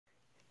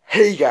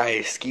Hey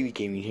guys, Skiwi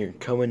Gaming here,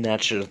 coming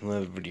at you with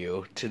another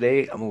video.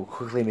 Today, I'm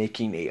quickly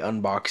making a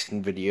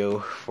unboxing video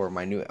for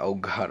my new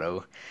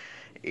Elgato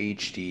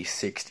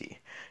HD60.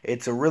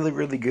 It's a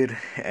really good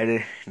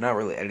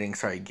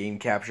game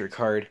capture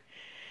card.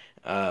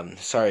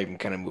 Sorry, I'm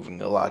kind of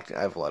moving a lot.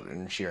 I have a lot of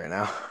energy right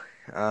now.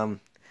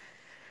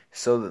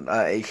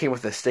 It came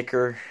with a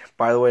sticker.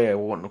 By the way, I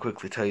want to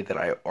quickly tell you that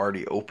I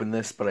already opened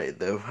this, but I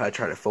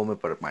tried to film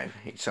it, but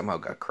it somehow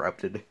got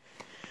corrupted.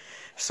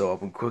 So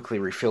I'm quickly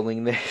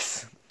refilling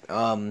this.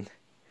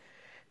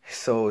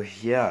 So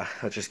yeah,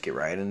 let's just get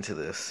right into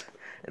this.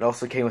 It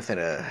also came with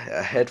a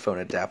headphone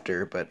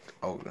adapter,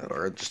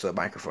 or just a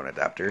microphone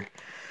adapter,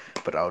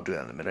 but I'll do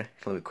that in a minute.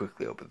 Let me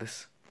quickly open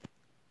this.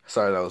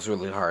 Sorry, that was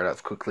really hard. I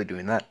was quickly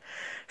doing that.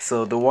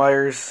 So the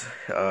wires,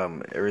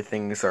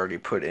 everything is already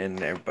put in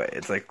there, but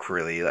it's like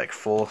really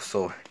full.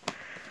 So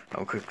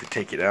I'll quickly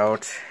take it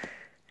out,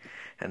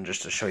 and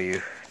just to show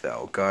you the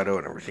Elgato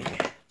and everything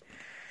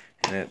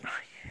in it.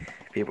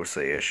 People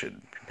say I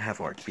should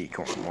be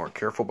more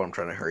careful, but I'm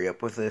trying to hurry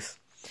up with this.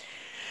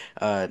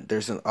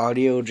 There's an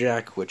audio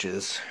jack, which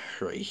is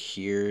right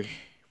here.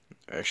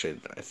 Actually,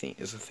 I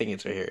think it's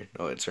right here.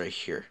 No, it's right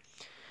here.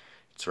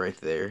 It's right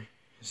there,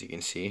 as you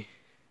can see.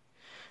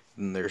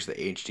 Then there's the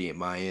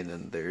HDMI, and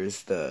then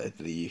there's the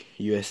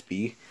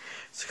USB,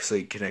 so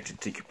you connect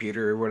it to your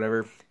computer or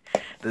whatever.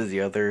 This is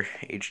the other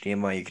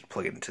HDMI. You can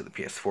plug it into the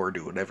PS4,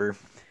 do whatever.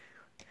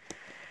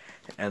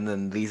 And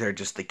then these are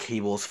just the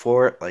cables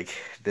for it. Like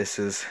this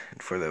is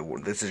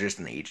just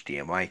an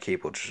HDMI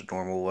cable, just a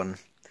normal one.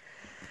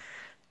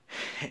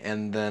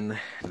 And then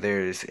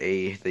there's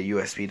the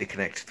USB to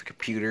connect to the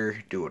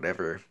computer, do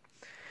whatever.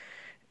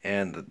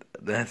 And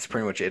that's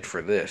pretty much it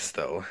for this,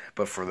 though.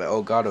 But for the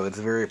Elgato, it's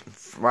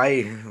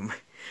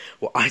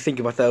I think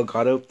about the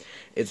Elgato,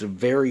 it's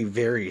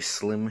very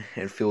slim.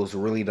 It feels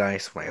really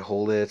nice when I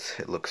hold it.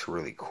 It looks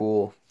really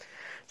cool.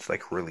 It's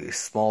like really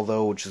small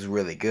though, which is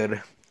really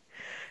good.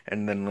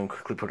 And then I'll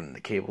quickly put in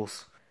the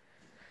cables.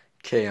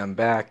 Okay, I'm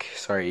back.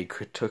 Sorry,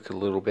 it took a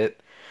little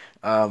bit.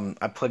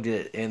 I plugged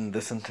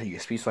this into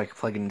USB so I can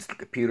plug it into the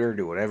computer,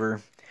 do whatever.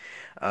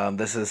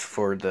 This is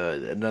for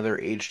another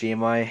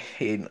HDMI.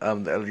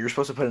 You're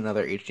supposed to put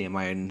another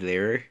HDMI in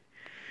there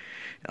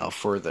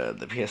for the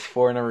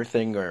PS4 and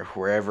everything, or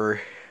wherever.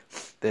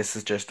 This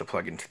is just to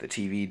plug into the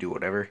TV, do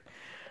whatever,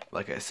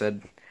 like I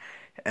said.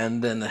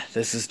 And then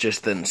this is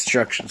just the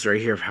instructions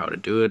right here of how to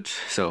do it.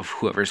 So if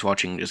whoever's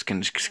watching just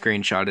can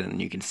screenshot it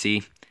and you can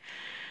see.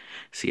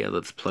 So yeah,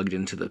 that's plugged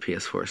into the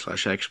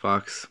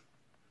PS4/Xbox.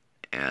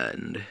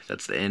 And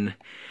that's the in. And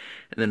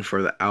then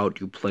for the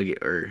out, you plug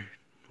it, or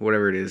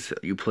whatever it is,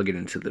 you plug it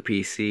into the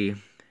PC.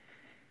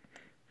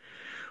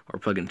 Or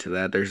plug into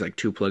that. There's like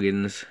two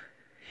plugins.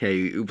 Yeah,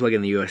 you plug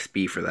in the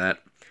USB for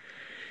that.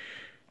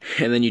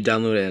 And then you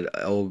download it at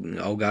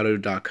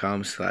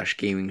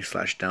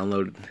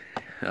elgato.com/gaming/download.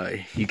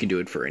 You can do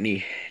it for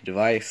any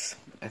device,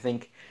 I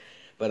think,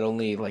 but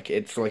only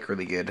it's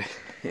really good.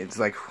 It's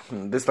the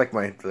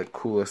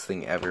coolest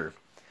thing ever.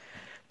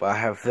 But I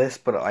have this,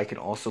 but I can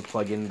also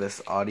plug in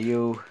this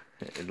audio.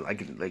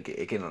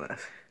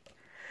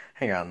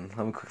 Hang on,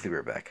 let me quickly be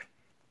right back.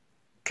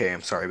 Okay,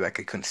 I'm sorry, Beck.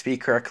 I couldn't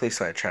speak correctly,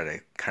 so I try to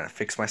kind of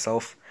fix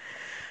myself.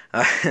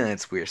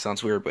 It's weird.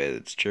 Sounds weird, but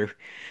it's true.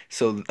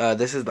 So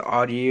this is the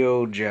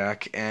audio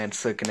jack, and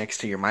so it connects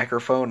to your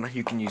microphone.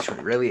 You can use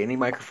really any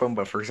microphone,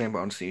 but for example,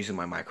 I'm just using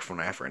my microphone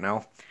I have right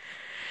now.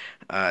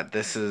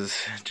 This is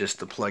just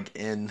to plug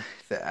in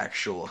the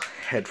actual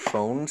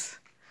headphones.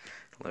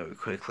 Let me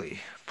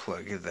quickly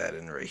plug that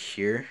in right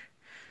here.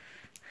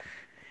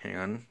 Hang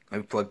on.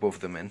 Let me plug both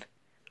of them in.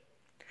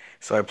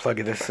 So I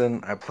plugged this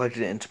in. I plugged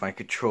it into my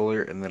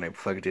controller, and then I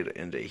plugged it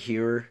into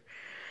here.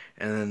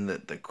 And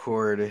then the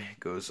cord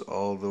goes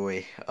all the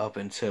way up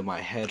into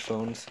my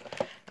headphones.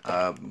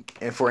 And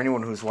for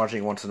anyone who's watching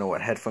and wants to know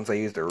what headphones I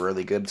use, they're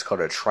really good. It's called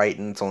a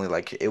Triton. It's only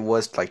it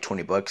was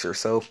 $20 or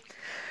so,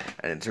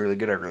 and it's really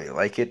good. I really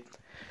like it.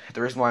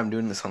 The reason why I'm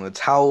doing this on the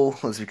towel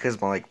is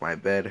because my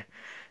bed.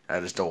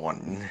 I just don't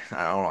want.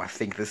 I don't know. I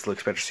think this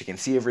looks better so you can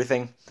see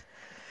everything.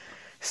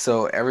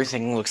 So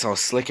everything looks all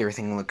slick.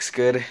 Everything looks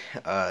good.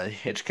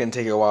 It's gonna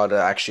take a while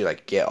to actually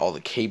get all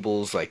the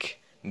cables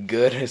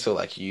good, so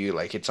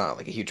it's not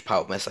a huge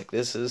pile of mess like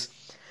this is.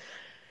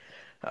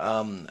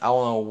 I don't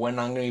know when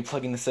I'm gonna be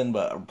plugging this in,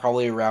 but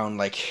probably around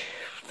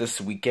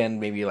this weekend,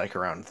 maybe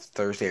around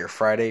Thursday or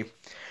Friday,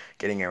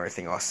 getting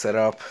everything all set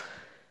up.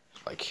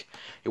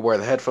 You wear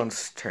the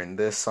headphones, turn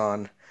this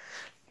on,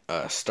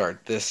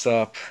 start this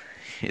up.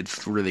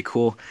 It's really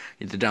cool.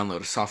 You have to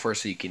download a software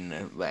so you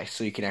can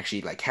actually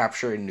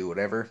capture it and do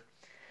whatever.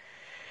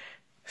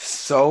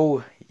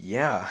 So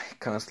yeah,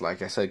 kind of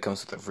like I said, it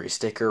comes with a free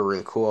sticker,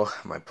 really cool.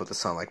 I might put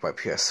this on my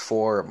PS4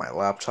 or my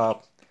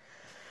laptop.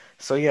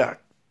 So yeah,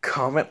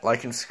 comment,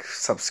 like, and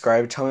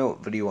subscribe. Tell me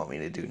what video you want me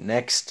to do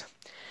next.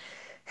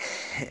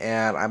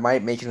 And I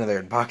might make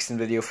another unboxing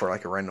video for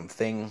a random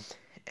thing.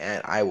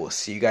 And I will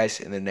see you guys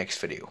in the next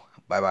video.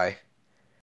 Bye bye.